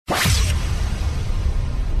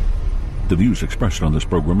The views expressed on this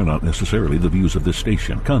program are not necessarily the views of this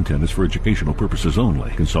station. Content is for educational purposes only.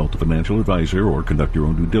 Consult a financial advisor or conduct your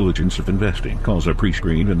own due diligence if investing. Calls are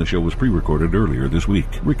pre-screened and the show was pre-recorded earlier this week.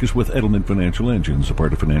 Rick is with Edelman Financial Engines, a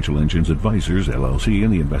part of Financial Engines Advisors, LLC,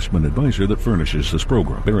 and the investment advisor that furnishes this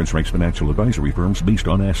program. Barron's ranks financial advisory firms based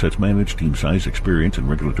on assets managed, team size, experience, and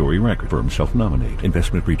regulatory record. Firms self-nominate.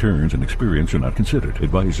 Investment returns and experience are not considered.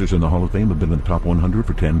 Advisors in the Hall of Fame have been in the top 100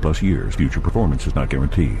 for 10 plus years. Future performance is not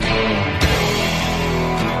guaranteed.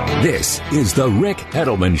 This is the Ric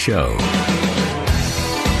Edelman Show.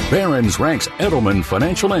 Barron's ranks Edelman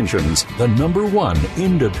Financial Engines the #1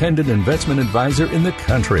 independent investment advisor in the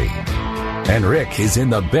country. And Rick is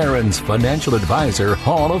in the Barron's Financial Advisor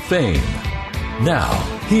Hall of Fame. Now,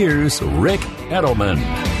 here's Ric Edelman.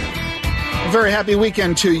 A very happy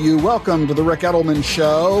weekend to you. Welcome to the Ric Edelman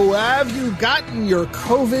Show. Have you gotten your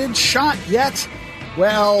COVID shot yet?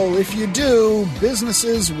 Well, if you do,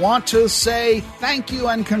 businesses want to say thank you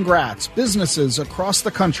and congrats. Businesses across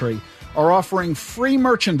the country are offering free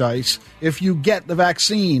merchandise if you get the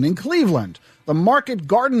vaccine. In Cleveland, the Market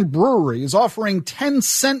Garden Brewery is offering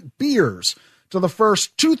 10-cent beers to the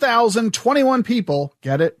first 2,021 people,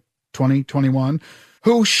 get it, 2021,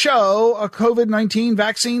 who show a COVID-19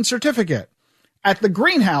 vaccine certificate. At the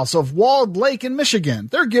greenhouse of Walled Lake in Michigan,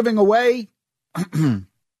 they're giving away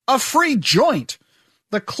a free joint.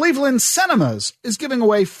 The Cleveland Cinemas is giving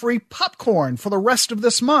away free popcorn for the rest of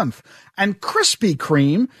this month. And Krispy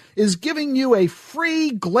Kreme is giving you a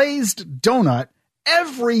free glazed donut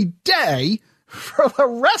every day for the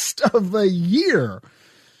rest of the year.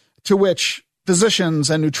 To which physicians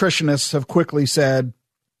and nutritionists have quickly said,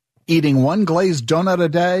 eating one glazed donut a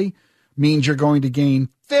day means you're going to gain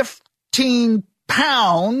 15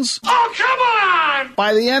 pounds. Oh, come on!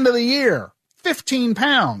 By the end of the year, 15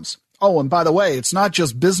 pounds. Oh, and by the way, it's not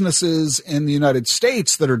just businesses in the United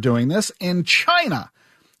States that are doing this. In China,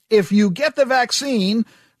 if you get the vaccine,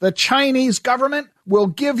 the Chinese government will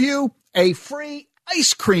give you a free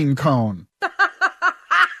ice cream cone.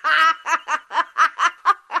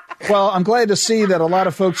 Well, I'm glad to see that a lot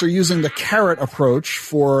of folks are using the carrot approach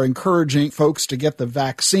for encouraging folks to get the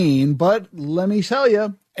vaccine. But let me tell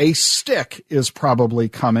you, a stick is probably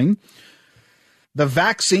coming. The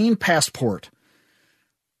vaccine passport.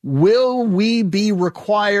 Will we be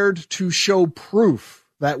required to show proof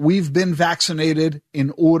that we've been vaccinated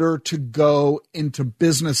in order to go into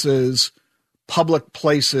businesses, public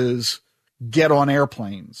places, get on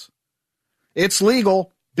airplanes? It's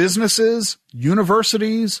legal. Businesses,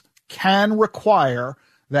 universities can require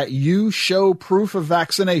that you show proof of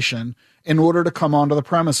vaccination in order to come onto the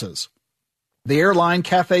premises. The airline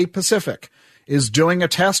Cathay Pacific is doing a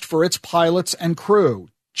test for its pilots and crew.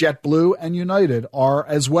 JetBlue and United are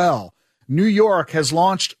as well. New York has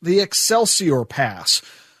launched the Excelsior Pass,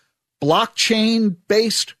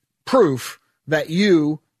 blockchain-based proof that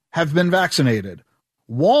you have been vaccinated.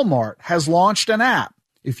 Walmart has launched an app.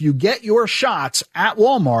 If you get your shots at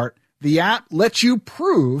Walmart, the app lets you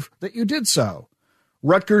prove that you did so.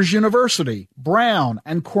 Rutgers University, Brown,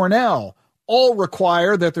 and Cornell all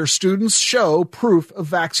require that their students show proof of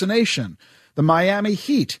vaccination. The Miami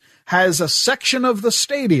Heat has a section of the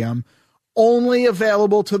stadium only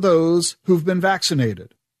available to those who've been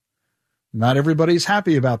vaccinated. Not everybody's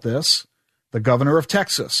happy about this. The governor of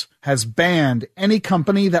Texas has banned any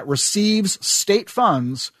company that receives state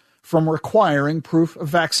funds from requiring proof of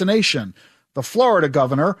vaccination. The Florida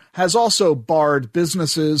governor has also barred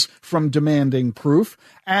businesses from demanding proof,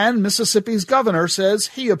 and Mississippi's governor says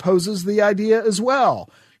he opposes the idea as well.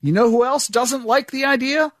 You know who else doesn't like the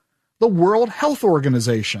idea? The World Health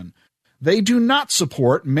Organization. They do not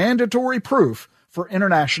support mandatory proof for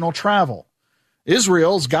international travel.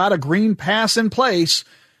 Israel's got a green pass in place.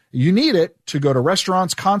 You need it to go to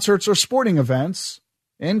restaurants, concerts, or sporting events,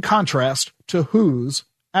 in contrast to WHO's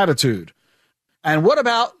attitude. And what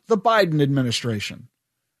about the Biden administration?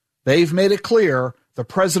 They've made it clear the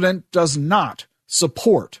president does not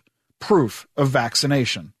support proof of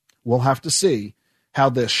vaccination. We'll have to see how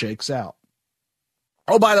this shakes out.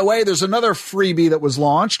 Oh, by the way, there's another freebie that was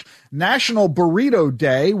launched. National Burrito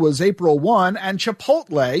Day was April 1, and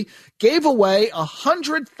Chipotle gave away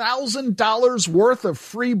 $100,000 worth of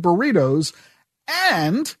free burritos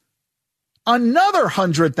and another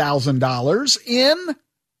 $100,000 in,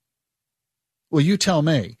 well, you tell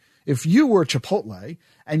me, if you were Chipotle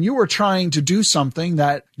and you were trying to do something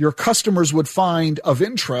that your customers would find of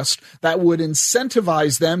interest, that would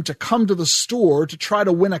incentivize them to come to the store to try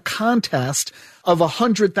to win a contest of a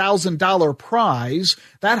 $100,000 prize,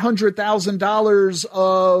 that $100,000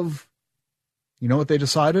 of, you know what they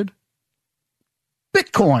decided?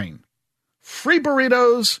 Bitcoin. Free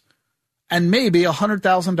burritos and maybe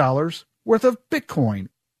 $100,000 worth of Bitcoin.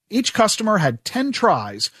 Each customer had 10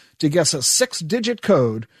 tries to guess a 6-digit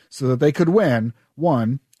code so that they could win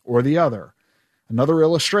one or the other. Another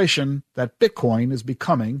illustration that Bitcoin is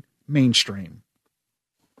becoming mainstream.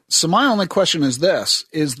 So my only question is this: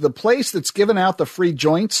 is the place that's giving out the free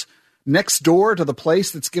joints next door to the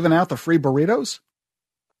place that's giving out the free burritos?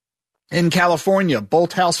 In California,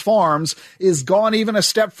 Bolthouse Farms is gone even a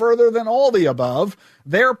step further than all the above.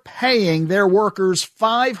 They're paying their workers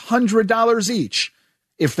 $500 each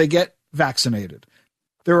if they get vaccinated.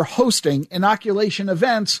 They're hosting inoculation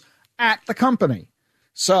events at the company.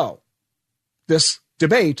 So this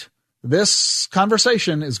debate, this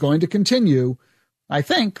conversation is going to continue, I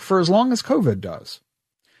think, for as long as COVID does.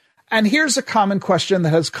 And here's a common question that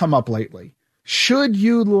has come up lately. Should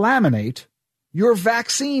you laminate your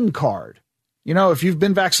vaccine card? You know, if you've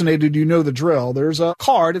been vaccinated, you know the drill. There's a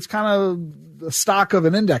card. It's kind of the stock of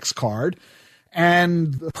an index card.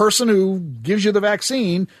 And the person who gives you the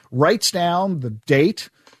vaccine writes down the date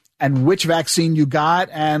and which vaccine you got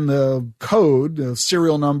and the code, the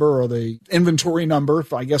serial number or the inventory number,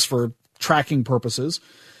 I guess for tracking purposes.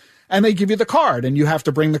 And they give you the card, and you have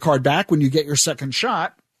to bring the card back when you get your second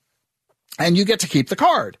shot, and you get to keep the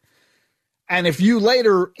card. And if you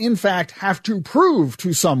later, in fact, have to prove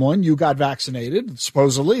to someone you got vaccinated,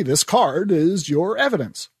 supposedly this card is your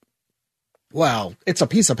evidence. Well, it's a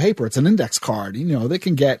piece of paper. It's an index card. You know, they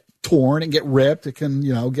can get torn and get ripped. It can,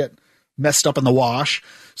 get messed up in the wash.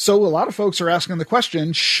 So a lot of folks are asking the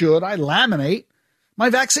question, should I laminate my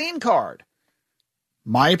vaccine card?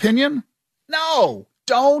 My opinion? No,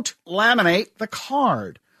 don't laminate the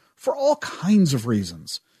card for all kinds of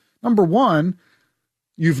reasons. Number one,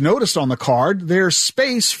 you've noticed on the card, there's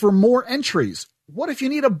space for more entries. What if you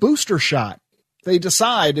need a booster shot? They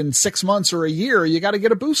decide in 6 months or a year, you got to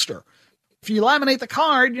get a booster. If you laminate the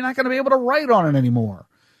card, you're not going to be able to write on it anymore.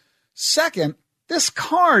 Second, this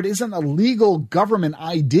card isn't a legal government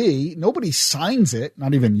ID. Nobody signs it,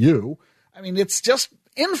 not even you. I mean, it's just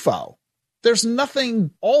info. There's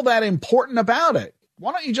nothing all that important about it.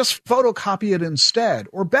 Why don't you just photocopy it instead?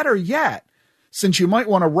 Or better yet, since you might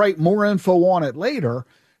want to write more info on it later,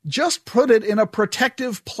 just put it in a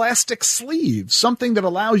protective plastic sleeve, something that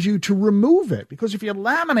allows you to remove it. Because if you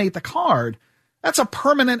laminate the card, that's a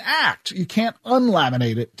permanent act. You can't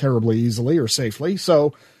unlaminate it terribly easily or safely.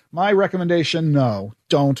 So my recommendation, no,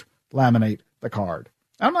 don't laminate the card.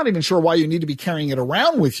 I'm not even sure why you need to be carrying it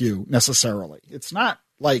around with you necessarily. It's not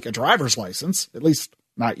like a driver's license, at least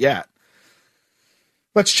not yet.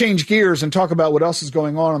 Let's change gears and talk about what else is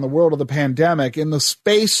going on in the world of the pandemic in the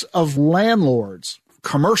space of landlords,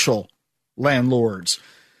 commercial landlords.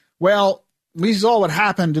 Well, we saw what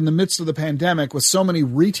happened in the midst of the pandemic with so many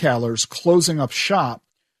retailers closing up shop.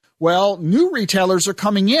 Well, new retailers are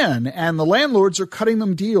coming in and the landlords are cutting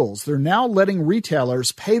them deals. They're now letting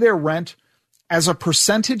retailers pay their rent as a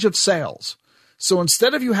percentage of sales. So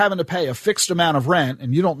instead of you having to pay a fixed amount of rent,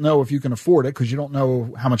 and you don't know if you can afford it because you don't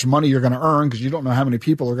know how much money you're going to earn because you don't know how many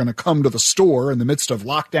people are going to come to the store in the midst of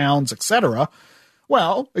lockdowns, etc.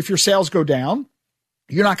 Well, if your sales go down,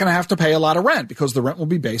 you're not going to have to pay a lot of rent because the rent will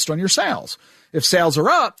be based on your sales. If sales are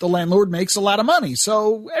up, the landlord makes a lot of money.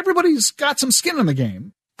 So everybody's got some skin in the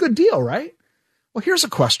game. Good deal, right? Well, here's a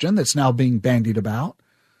question that's now being bandied about.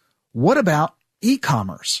 What about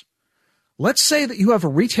e-commerce? Let's say that you have a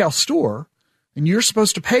retail store and you're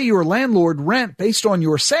supposed to pay your landlord rent based on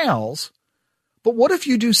your sales. But what if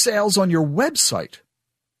you do sales on your website?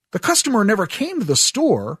 The customer never came to the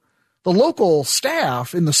store. The local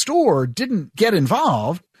staff in the store didn't get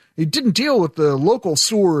involved. It didn't deal with the local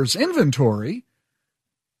store's inventory.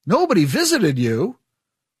 Nobody visited you.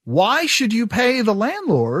 Why should you pay the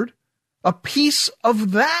landlord a piece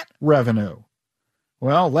of that revenue?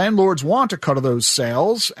 Well, landlords want a cut of those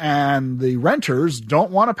sales, and the renters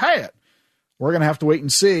don't want to pay it. We're going to have to wait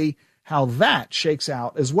and see how that shakes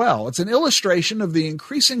out as well. It's an illustration of the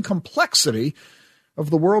increasing complexity of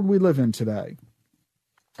the world we live in today.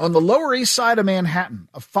 On the Lower East Side of Manhattan,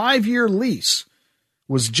 a 5-year lease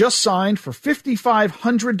was just signed for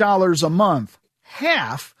 $5,500 a month,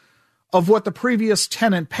 half of what the previous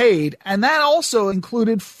tenant paid, and that also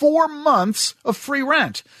included 4 months of free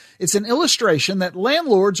rent. It's an illustration that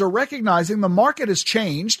landlords are recognizing the market has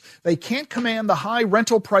changed. They can't command the high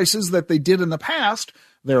rental prices that they did in the past.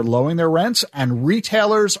 They're lowering their rents, and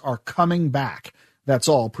retailers are coming back. That's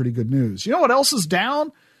all pretty good news. You know what else is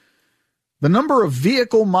down? The number of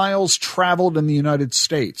vehicle miles traveled in the United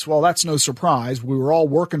States. Well, that's no surprise. We were all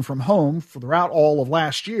working from home throughout all of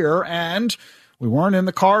last year, and we weren't in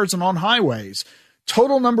the cars and on highways.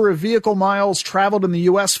 Total number of vehicle miles traveled in the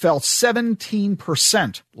U.S. fell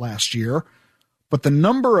 17% last year, but the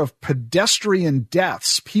number of pedestrian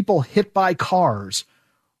deaths, people hit by cars,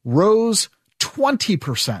 rose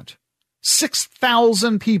 20%.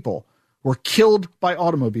 6,000 people were killed by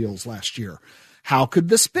automobiles last year. How could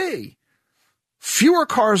this be? Fewer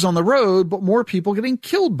cars on the road, but more people getting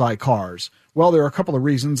killed by cars. Well, there are a couple of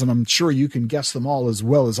reasons, and I'm sure you can guess them all as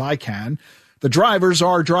well as I can. The drivers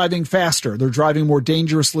are driving faster. They're driving more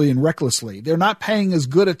dangerously and recklessly. They're not paying as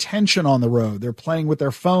good attention on the road. They're playing with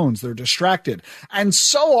their phones. They're distracted. And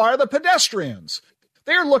so are the pedestrians.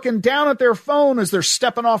 They're looking down at their phone as they're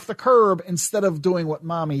stepping off the curb instead of doing what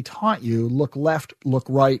mommy taught you. Look left, look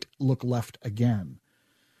right, look left again.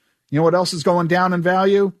 You know what else is going down in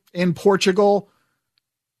value? In Portugal,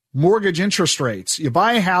 mortgage interest rates. You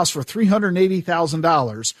buy a house for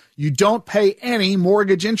 $380,000. You don't pay any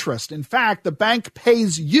mortgage interest. In fact, the bank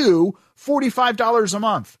pays you $45 a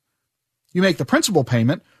month. You make the principal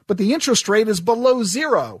payment, but the interest rate is below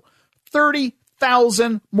zero.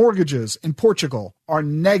 30,000 mortgages in Portugal are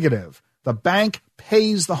negative. The bank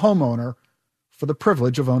pays the homeowner for the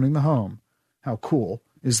privilege of owning the home. How cool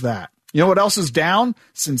is that? You know what else is down?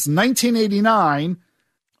 Since 1989,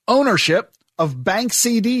 ownership of bank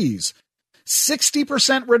CDs.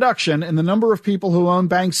 60% reduction in the number of people who own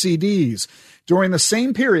bank CDs. During the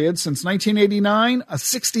same period, since 1989, a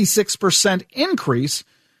 66% increase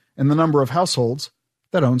in the number of households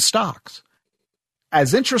that own stocks.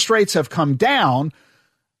 As interest rates have come down,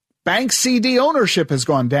 bank CD ownership has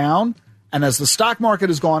gone down, and as the stock market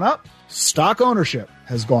has gone up, stock ownership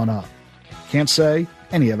has gone up. Can't say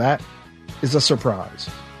any of that is a surprise.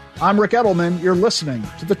 I'm Ric Edelman. You're listening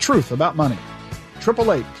to The Truth About Money.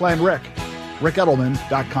 888-PLAN-RIC,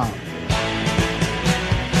 ricedelman.com.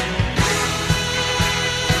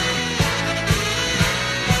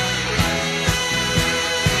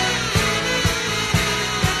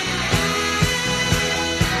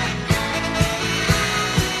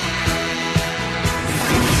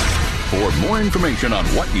 For more information on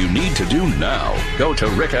what you need to do now, go to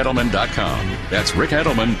ricedelman.com. That's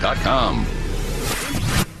ricedelman.com.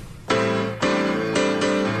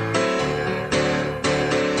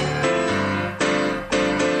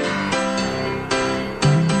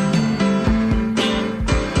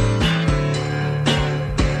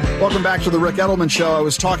 Welcome back to the Ric Edelman Show. I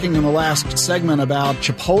was talking in the last segment about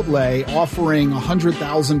Chipotle offering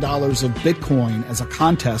 $100,000 of Bitcoin as a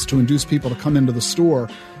contest to induce people to come into the store.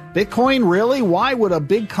 Bitcoin, really? Why would a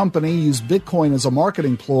big company use Bitcoin as a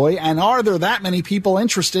marketing ploy? And are there that many people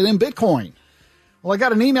interested in Bitcoin? Well, I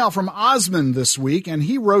got an email from Osmond this week, and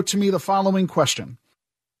he wrote to me the following question.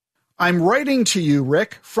 I'm writing to you,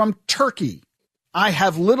 Rick, from Turkey. I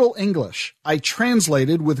have little English. I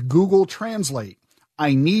translated with Google Translate.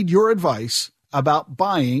 I need your advice about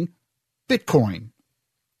buying Bitcoin.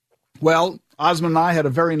 Well, Osmond and I had a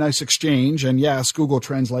very nice exchange, and yes, Google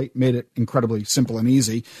Translate made it incredibly simple and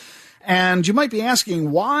easy. And you might be asking,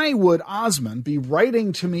 why would Osmond be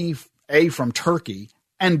writing to me, A, from Turkey,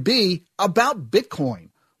 and B, about Bitcoin?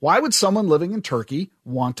 Why would someone living in Turkey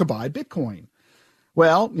want to buy Bitcoin?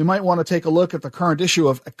 Well, you might want to take a look at the current issue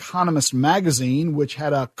of Economist magazine, which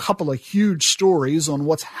had a couple of huge stories on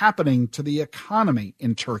what's happening to the economy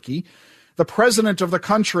in Turkey. The president of the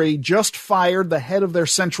country just fired the head of their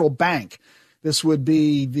central bank. This would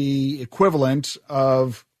be the equivalent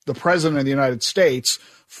of the president of the United States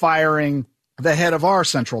firing the head of our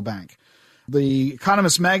central bank. The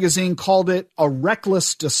Economist magazine called it a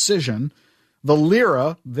reckless decision. The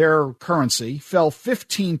lira, their currency, fell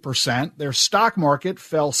 15%. Their stock market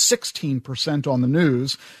fell 16% on the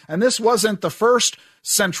news. And this wasn't the first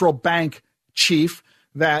central bank chief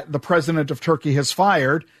that the president of Turkey has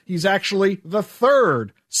fired. He's actually the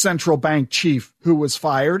third central bank chief who was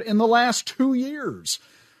fired in the last 2 years.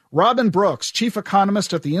 Robin Brooks, chief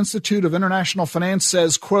economist at the Institute of International Finance,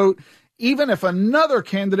 says, quote, even if another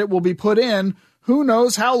candidate will be put in, who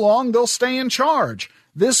knows how long they'll stay in charge.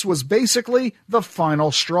 This was basically the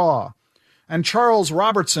final straw. And Charles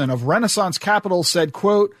Robertson of Renaissance Capital said,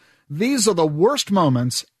 quote, these are the worst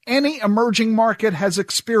moments any emerging market has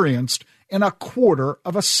experienced in a quarter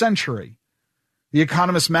of a century. The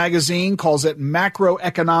Economist magazine calls it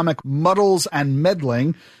macroeconomic muddles and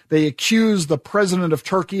meddling. They accuse the president of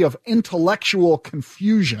Turkey of intellectual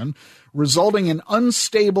confusion, resulting in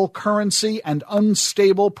unstable currency and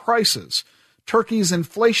unstable prices. Turkey's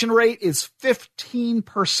inflation rate is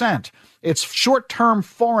 15%. Its short-term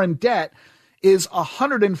foreign debt is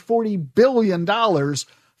 $140 billion,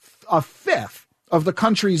 a fifth of the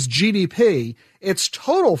country's GDP. Its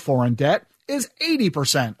total foreign debt is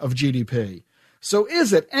 80% of GDP. So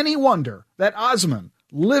is it any wonder that Osman,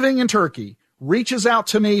 living in Turkey, reaches out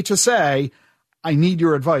to me to say, I need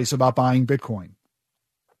your advice about buying Bitcoin?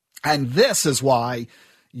 And this is why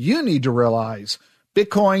you need to realize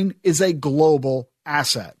Bitcoin is a global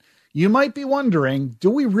asset. You might be wondering, do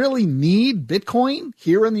we really need Bitcoin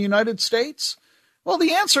here in the United States? Well,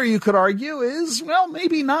 the answer, you could argue, is, well,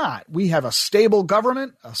 maybe not. We have a stable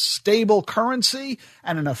government, a stable currency,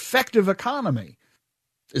 and an effective economy.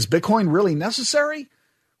 Is Bitcoin really necessary?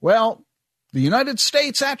 Well, the United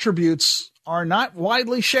States attributes are not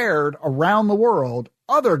widely shared around the world.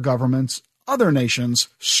 Other governments, other nations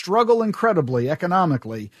struggle incredibly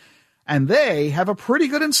economically, and they have a pretty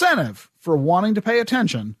good incentive for wanting to pay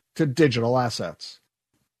attention to digital assets.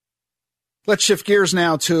 Let's shift gears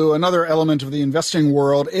now to another element of the investing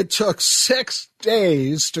world. It took 6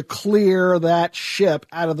 days to clear that ship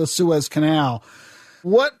out of the Suez Canal.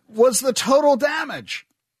 What was the total damage?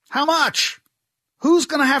 How much? Who's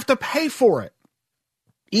going to have to pay for it?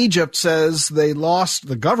 Egypt says they lost,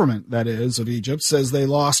 the government, that is, of Egypt, says they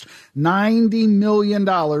lost $90 million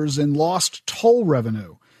in lost toll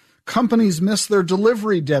revenue. Companies missed their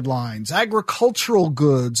delivery deadlines, agricultural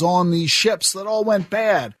goods on these ships that all went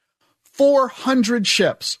bad. 400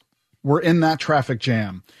 ships were in that traffic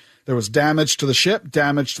jam. There was damage to the ship,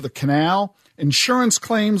 damage to the canal. Insurance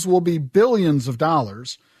claims will be billions of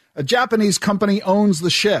dollars. A Japanese company owns the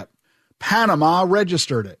ship. Panama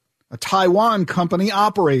registered it. A Taiwan company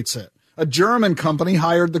operates it. A German company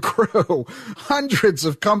hired the crew. Hundreds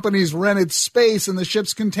of companies rented space in the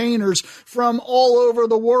ship's containers from all over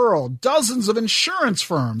the world. Dozens of insurance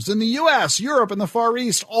firms in the U.S., Europe, and the Far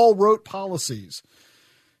East all wrote policies.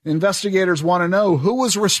 Investigators want to know who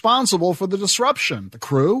was responsible for the disruption. The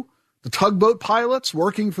crew? The tugboat pilots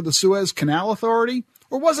working for the Suez Canal Authority?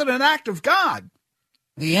 Or was it an act of God?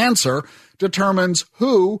 The answer determines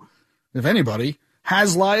who, if anybody,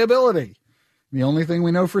 has liability. The only thing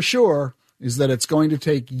we know for sure is that it's going to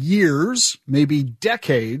take years, maybe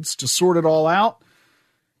decades, to sort it all out,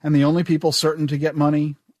 and the only people certain to get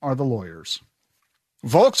money are the lawyers.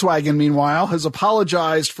 Volkswagen, meanwhile, has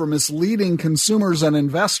apologized for misleading consumers and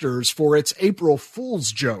investors for its April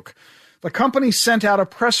Fool's joke. The company sent out a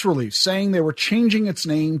press release saying they were changing its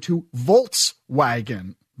name to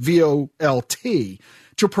Volkswagen, V-O-L-T,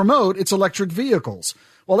 to promote its electric vehicles.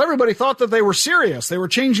 Well, everybody thought that they were serious. They were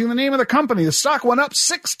changing the name of the company. The stock went up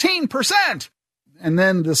 16%. And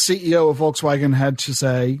then the CEO of Volkswagen had to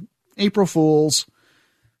say, April Fools,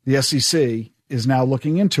 the SEC is now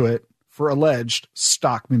looking into it for alleged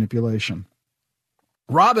stock manipulation.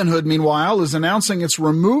 Robinhood, meanwhile, is announcing it's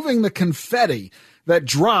removing the confetti that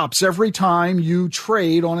drops every time you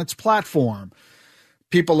trade on its platform.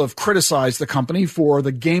 People have criticized the company for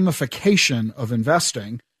the gamification of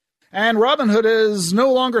investing. And Robinhood is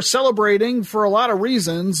no longer celebrating for a lot of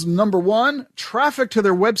reasons. Number one, traffic to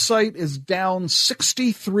their website is down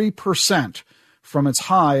 63% from its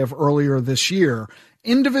high of earlier this year.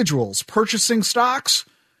 Individuals purchasing stocks,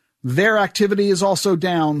 their activity is also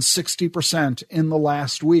down 60% in the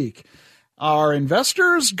last week. Are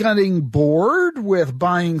investors getting bored with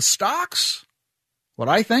buying stocks? What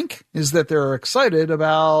I think is that they're excited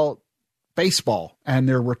about baseball and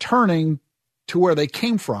they're returning to where they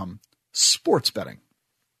came from, sports betting.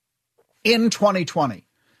 In 2020,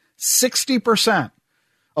 60%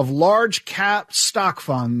 of large cap stock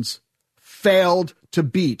funds failed to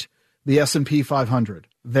beat the S&P 500,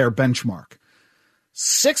 their benchmark.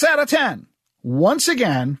 6 out of 10, once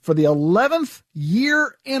again, for the 11th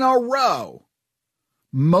year in a row,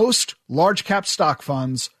 most large cap stock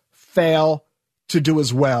funds fail to do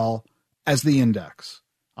as well as the index.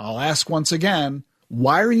 I'll ask once again,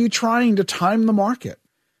 why are you trying to time the market?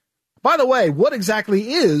 By the way, what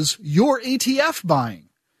exactly is your ETF buying?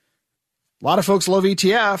 A lot of folks love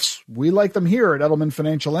ETFs. We like them here at Edelman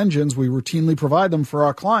Financial Engines. We routinely provide them for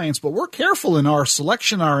our clients, but we're careful in our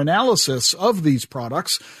selection, our analysis of these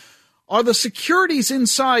products. Are the securities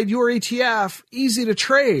inside your ETF easy to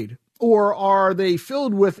trade, or are they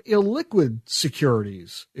filled with illiquid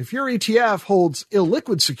securities? If your ETF holds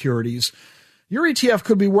illiquid securities, your ETF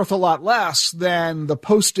could be worth a lot less than the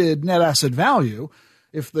posted net asset value.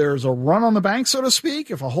 If there's a run on the bank, so to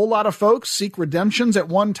speak, if a whole lot of folks seek redemptions at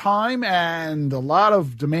one time and a lot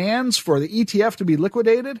of demands for the ETF to be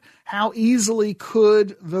liquidated, how easily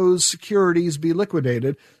could those securities be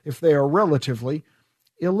liquidated if they are relatively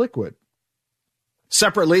illiquid?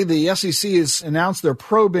 Separately, the SEC has announced they're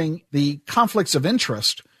probing the conflicts of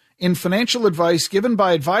interest in financial advice given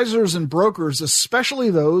by advisors and brokers, especially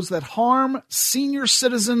those that harm senior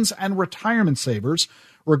citizens and retirement savers,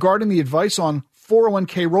 regarding the advice on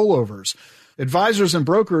 401k rollovers. Advisors and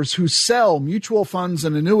brokers who sell mutual funds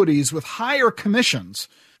and annuities with higher commissions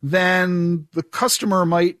than the customer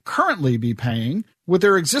might currently be paying with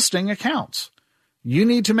their existing accounts. You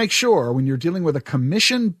need to make sure when you're dealing with a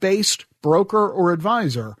commission-based broker or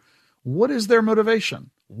advisor, what is their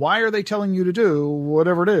motivation? Why are they telling you to do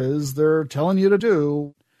whatever it is they're telling you to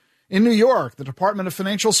do? In New York, the Department of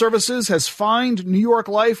Financial Services has fined New York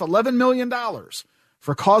Life $11 million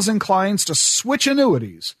for causing clients to switch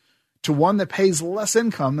annuities to one that pays less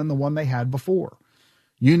income than the one they had before.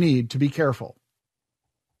 You need to be careful.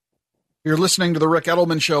 You're listening to the Ric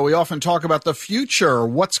Edelman Show. We often talk about the future,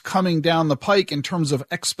 what's coming down the pike in terms of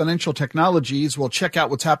exponential technologies. We'll check out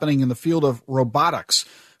what's happening in the field of robotics.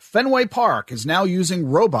 Fenway Park is now using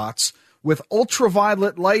robots with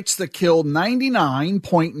ultraviolet lights that kill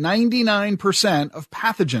 99.99% of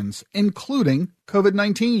pathogens, including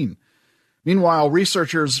COVID-19. Meanwhile,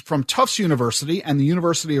 researchers from Tufts University and the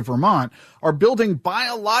University of Vermont are building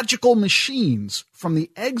biological machines from the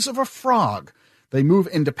eggs of a frog. They move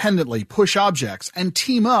independently, push objects, and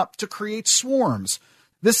team up to create swarms.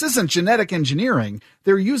 This isn't genetic engineering.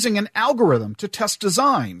 They're using an algorithm to test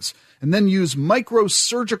designs and then use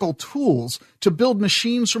microsurgical tools to build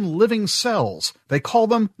machines from living cells. They call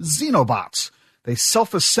them xenobots. They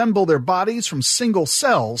self-assemble their bodies from single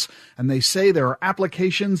cells, and they say there are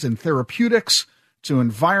applications in therapeutics to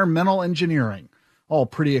environmental engineering. All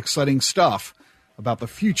pretty exciting stuff about the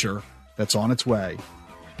future that's on its way.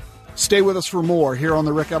 Stay with us for more here on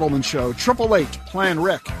The Ric Edelman Show.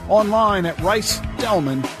 888-PLAN-RIC. Online at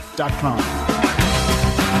ricedelman.com.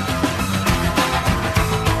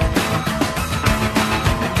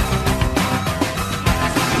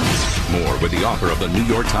 With the author of the New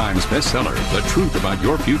York Times bestseller, The Truth About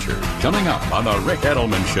Your Future, coming up on The Ric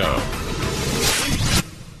Edelman Show.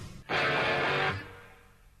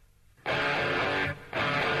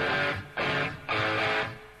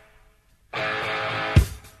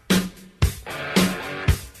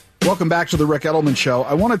 Welcome back to the Ric Edelman Show.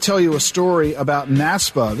 I want to tell you a story about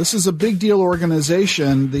NASPA. This is a big deal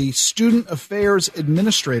organization, the Student Affairs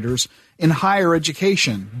Administrators in Higher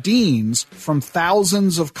Education, deans from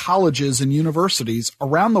thousands of colleges and universities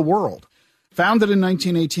around the world. Founded in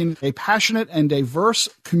 1918, a passionate and diverse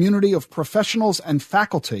community of professionals and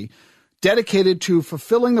faculty dedicated to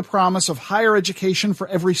fulfilling the promise of higher education for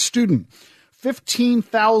every student.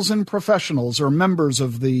 15,000 professionals are members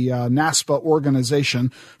of the NASPA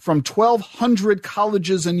organization from 1,200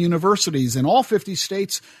 colleges and universities in all 50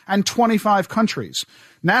 states and 25 countries.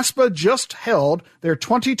 NASPA just held their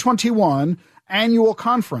 2021 annual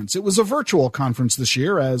conference. It was a virtual conference this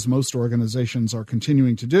year, as most organizations are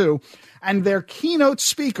continuing to do, and their keynote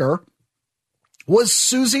speaker was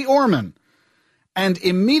Susie Orman. And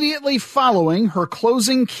immediately following her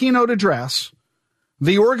closing keynote address,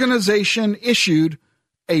 the organization issued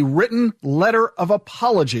a written letter of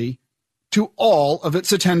apology to all of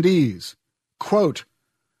its attendees. Quote,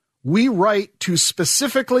 "We write to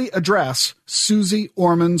specifically address Susie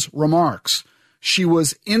Orman's remarks. She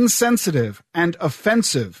was insensitive and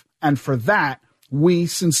offensive, and for that, we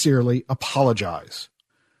sincerely apologize."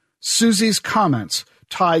 Susie's comments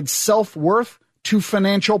tied self-worth to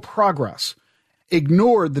financial progress,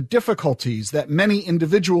 ignored the difficulties that many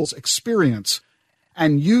individuals experience,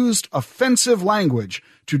 and used offensive language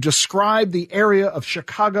to describe the area of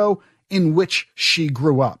Chicago in which she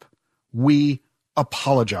grew up. We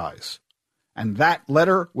apologize. And that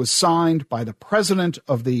letter was signed by the president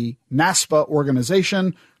of the NASPA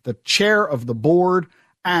organization, the chair of the board,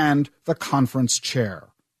 and the conference chair.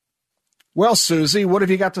 Well, Susie, what have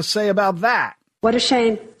you got to say about that? What a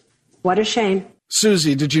shame. What a shame.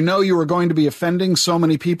 Susie, did you know you were going to be offending so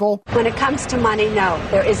many people? When it comes to money, no.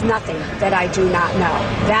 There is nothing that I do not know.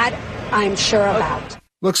 That I'm sure about.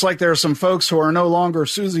 Looks like there are some folks who are no longer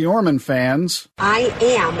Susie Orman fans. I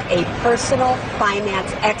am a personal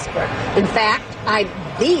finance expert. In fact, I'm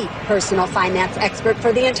the personal finance expert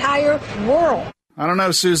for the entire world. I don't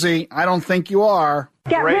know, Susie. I don't think you are.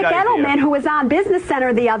 Get Ric Edelman, who was on Business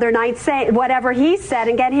Center the other night, say whatever he said,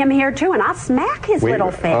 and get him here, too, and I'll smack his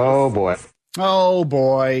little face. Oh, boy. Oh,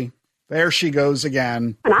 boy. There she goes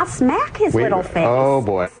again. And I'll smack his little face. Oh,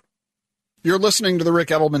 boy. You're listening to The Ric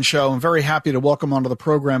Edelman Show. I'm very happy to welcome onto the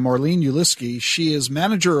program Marlene Uliski. She is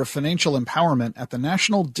Manager of Financial Empowerment at the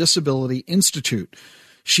National Disability Institute.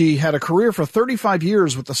 She had a career for 35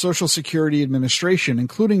 years with the Social Security Administration,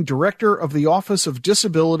 including Director of the Office of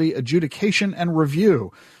Disability Adjudication and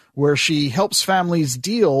Review, where she helps families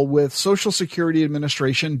deal with Social Security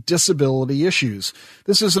Administration disability issues.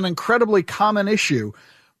 This is an incredibly common issue.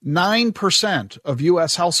 9% of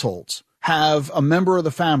U.S. households have a member of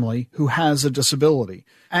the family who has a disability.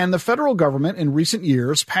 And the federal government in recent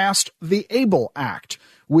years passed the ABLE Act,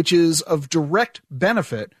 which is of direct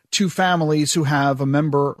benefit to families who have a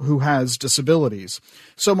member who has disabilities.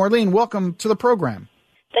 So, Marlene, welcome to the program.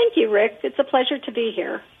 Thank you, Rick. It's a pleasure to be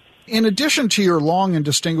here. In addition to your long and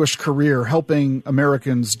distinguished career helping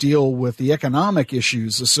Americans deal with the economic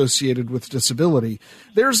issues associated with disability,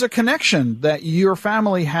 there's a connection that your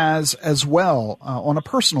family has as well on a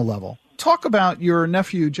personal level. Talk about your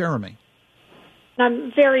nephew, Jeremy.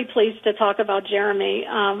 I'm very pleased to talk about Jeremy.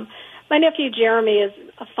 My nephew, Jeremy, is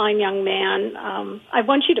a fine young man. I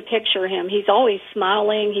want you to picture him. He's always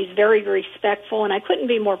smiling. He's very respectful, and I couldn't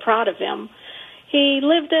be more proud of him. He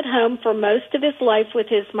lived at home for most of his life with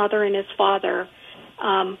his mother and his father,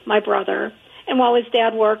 my brother. And while his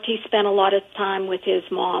dad worked, he spent a lot of time with his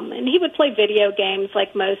mom. And he would play video games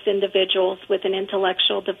like most individuals with an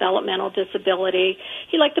intellectual developmental disability.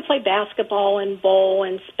 He liked to play basketball and bowl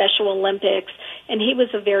and Special Olympics, and he was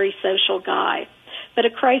a very social guy. But a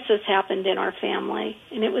crisis happened in our family,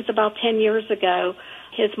 and it was about 10 years ago.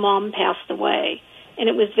 His mom passed away. And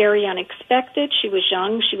it was very unexpected. She was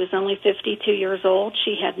young. She was only 52 years old.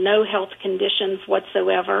 She had no health conditions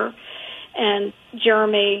whatsoever. And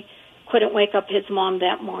Jeremy couldn't wake up his mom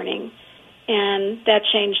that morning. And that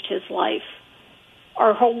changed his life.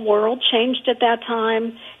 Our whole world changed at that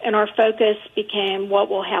time, and our focus became what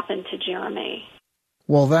will happen to Jeremy.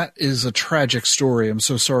 Well, that is a tragic story. I'm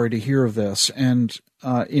so sorry to hear of this. And,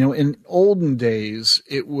 in olden days,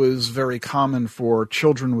 it was very common for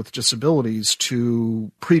children with disabilities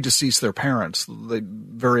to predecease their parents.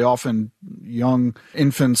 Very often, young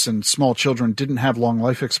infants and small children didn't have long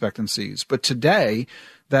life expectancies. But today,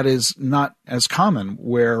 that is not as common,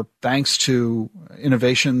 where thanks to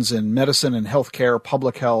innovations in medicine and healthcare,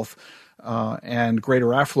 public health, and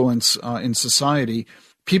greater affluence in society,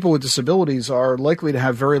 people with disabilities are likely to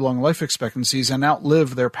have very long life expectancies and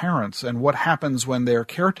outlive their parents. And what happens when their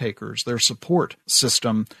caretakers, their support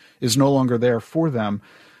system, is no longer there for them?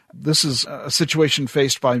 This is a situation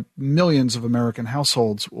faced by millions of American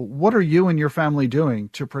households. What are you and your family doing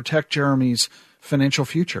to protect Jeremy's financial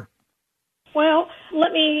future? Well,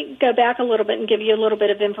 let me go back a little bit and give you a little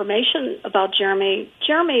bit of information about Jeremy.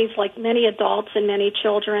 Jeremy's like many adults and many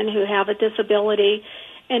children who have a disability,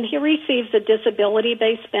 and he receives a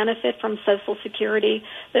disability-based benefit from Social Security,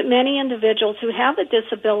 but many individuals who have a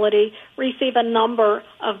disability receive a number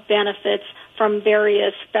of benefits from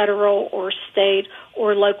various federal or state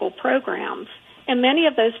or local programs. And many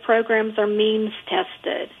of those programs are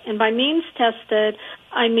means-tested. And by means-tested,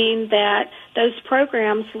 I mean that those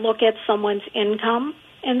programs look at someone's income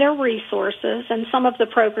and their resources, and some of the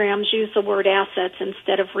programs use the word assets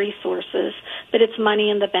instead of resources, but it's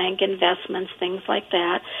money in the bank, investments, things like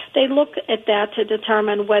that. They look at that to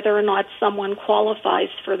determine whether or not someone qualifies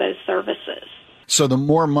for those services. So the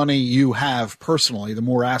more money you have personally, the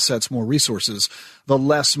more assets, more resources, the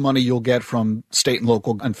less money you'll get from state and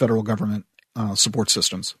local and federal government support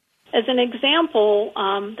systems. As an example,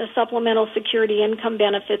 the Supplemental Security Income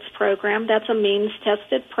Benefits Program, that's a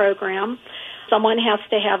means-tested program. Someone has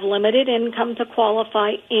to have limited income to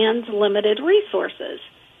qualify and limited resources.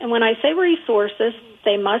 And when I say resources,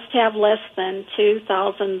 they must have less than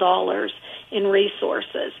 $2,000 in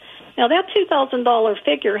resources. Now, that $2,000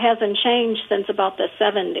 figure hasn't changed since about the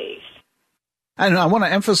 70s. And I want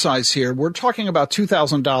to emphasize here, we're talking about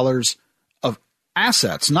 $2,000 of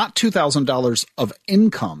assets, not $2,000 of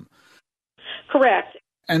income. Correct.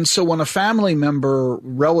 And so when a family member,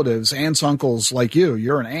 relatives, aunts, uncles like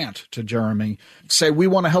you're an aunt to Jeremy, say we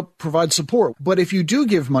want to help provide support. But if you do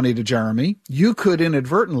give money to Jeremy, you could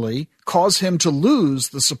inadvertently cause him to lose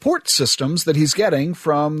the support systems that he's getting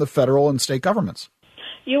from the federal and state governments.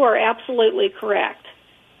 You are absolutely correct.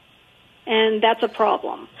 And that's a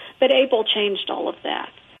problem. But ABLE changed all of that.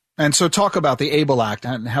 And so talk about the ABLE Act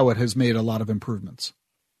and how it has made a lot of improvements.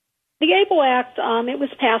 The ABLE Act, it was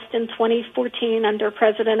passed in 2014 under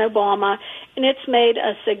President Obama, and it's made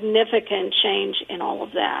a significant change in all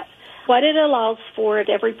of that. What it allows for,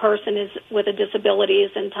 every person with a disability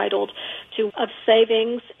is entitled to a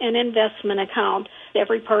savings and investment account.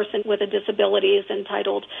 Every person with a disability is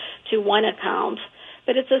entitled to one account.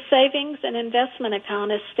 But it's a savings and investment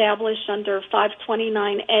account established under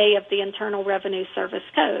 529A of the Internal Revenue Service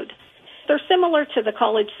Code. They're similar to the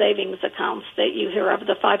college savings accounts that you hear of,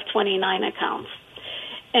 the 529 accounts.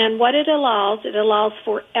 And what it allows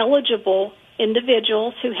for eligible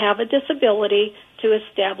individuals who have a disability to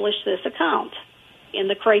establish this account. And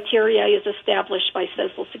the criteria is established by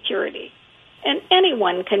Social Security. And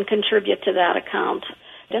anyone can contribute to that account.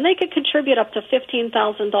 And they could contribute up to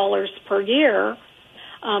 $15,000 per year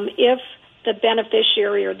if the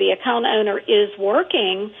beneficiary or the account owner is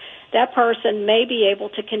working, that person may be able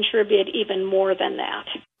to contribute even more than that.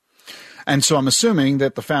 And so I'm assuming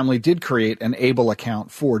that the family did create an ABLE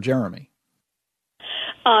account for Jeremy.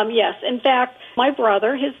 Yes. In fact, my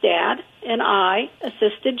brother, his dad, and I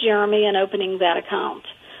assisted Jeremy in opening that account.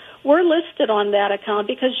 We're listed on that account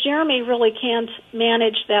because Jeremy really can't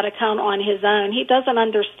manage that account on his own. He doesn't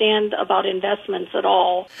understand about investments at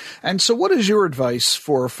all. And so what is your advice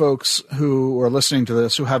for folks who are listening to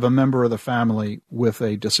this who have a member of the family with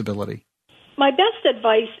a disability? My best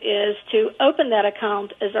advice is to open that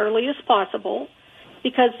account as early as possible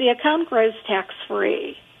because the account grows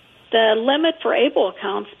tax-free. The limit for ABLE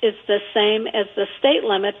accounts is the same as the state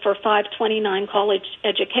limit for 529 college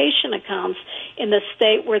education accounts in the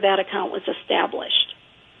state where that account was established.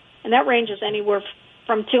 And that ranges anywhere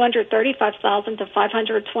from $235,000 to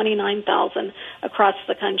 $529,000 across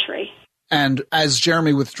the country. And as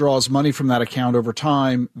Jeremy withdraws money from that account over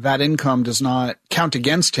time, that income does not count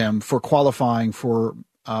against him for qualifying for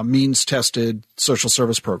means-tested social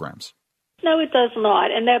service programs. No, it does not,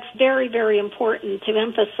 and that's very, very important to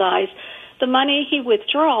emphasize. The money he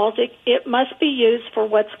withdraws, it must be used for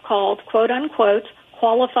what's called, quote-unquote,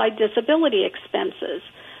 qualified disability expenses.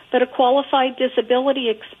 But a qualified disability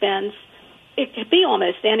expense, it could be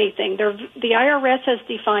almost anything. The IRS has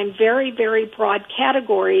defined very, very broad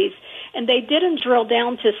categories, and they didn't drill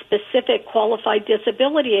down to specific qualified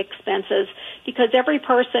disability expenses because every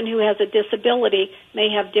person who has a disability may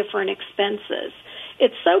have different expenses.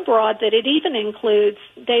 It's so broad that it even includes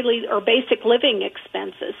daily or basic living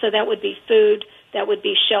expenses. So that would be food, that would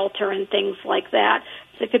be shelter and things like that.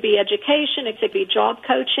 So it could be education, it could be job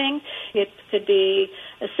coaching, it could be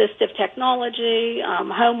assistive technology,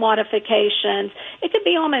 home modifications. It could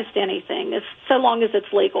be almost anything, so long as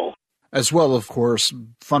it's legal. As well, of course,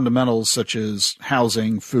 fundamentals such as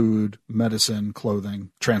housing, food, medicine, clothing,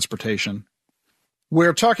 transportation.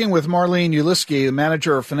 We're talking with Marlene Uliski, the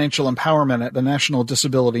manager of financial empowerment at the National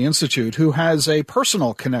Disability Institute, who has a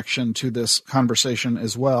personal connection to this conversation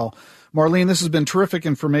as well. Marlene, this has been terrific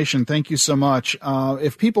information. Thank you so much.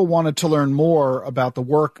 If people wanted to learn more about the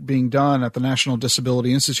work being done at the National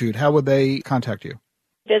Disability Institute, how would they contact you?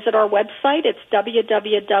 Visit our website. It's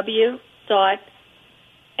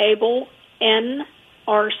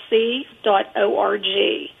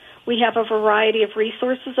www.ablenrc.org. We have a variety of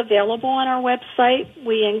resources available on our website.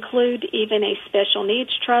 We include even a special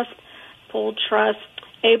needs trust, pooled trust,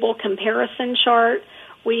 ABLE comparison chart.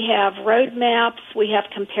 We have roadmaps. We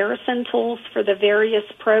have comparison tools for the various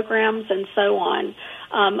programs and so on.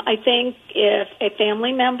 I think if a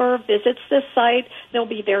family member visits this site, they'll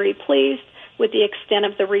be very pleased with the extent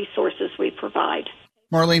of the resources we provide.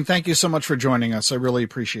 Marlene, thank you so much for joining us. I really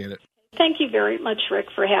appreciate it. Thank you very much,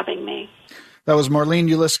 Rick, for having me. That was Marlene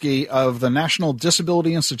Uliski of the National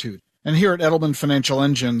Disability Institute. And here at Edelman Financial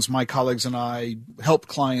Engines, my colleagues and I help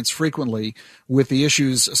clients frequently with the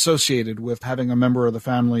issues associated with having a member of the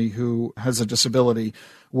family who has a disability.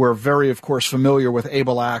 We're very, of course, familiar with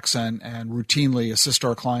ABLE Acts and routinely assist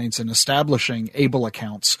our clients in establishing ABLE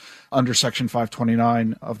accounts under Section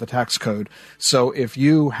 529 of the tax code. So if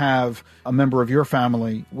you have a member of your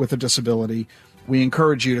family with a disability, we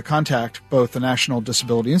encourage you to contact both the National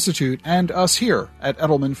Disability Institute and us here at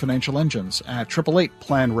Edelman Financial Engines at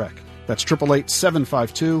 888-PLAN-RIC. That's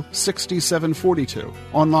 888-752-6742.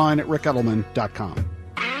 Online at ricedelman.com.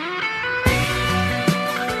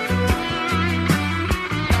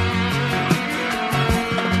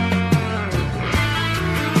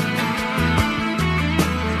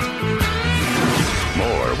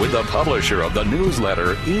 With the publisher of the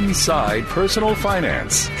newsletter Inside Personal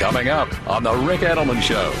Finance, coming up on The Ric Edelman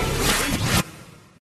Show.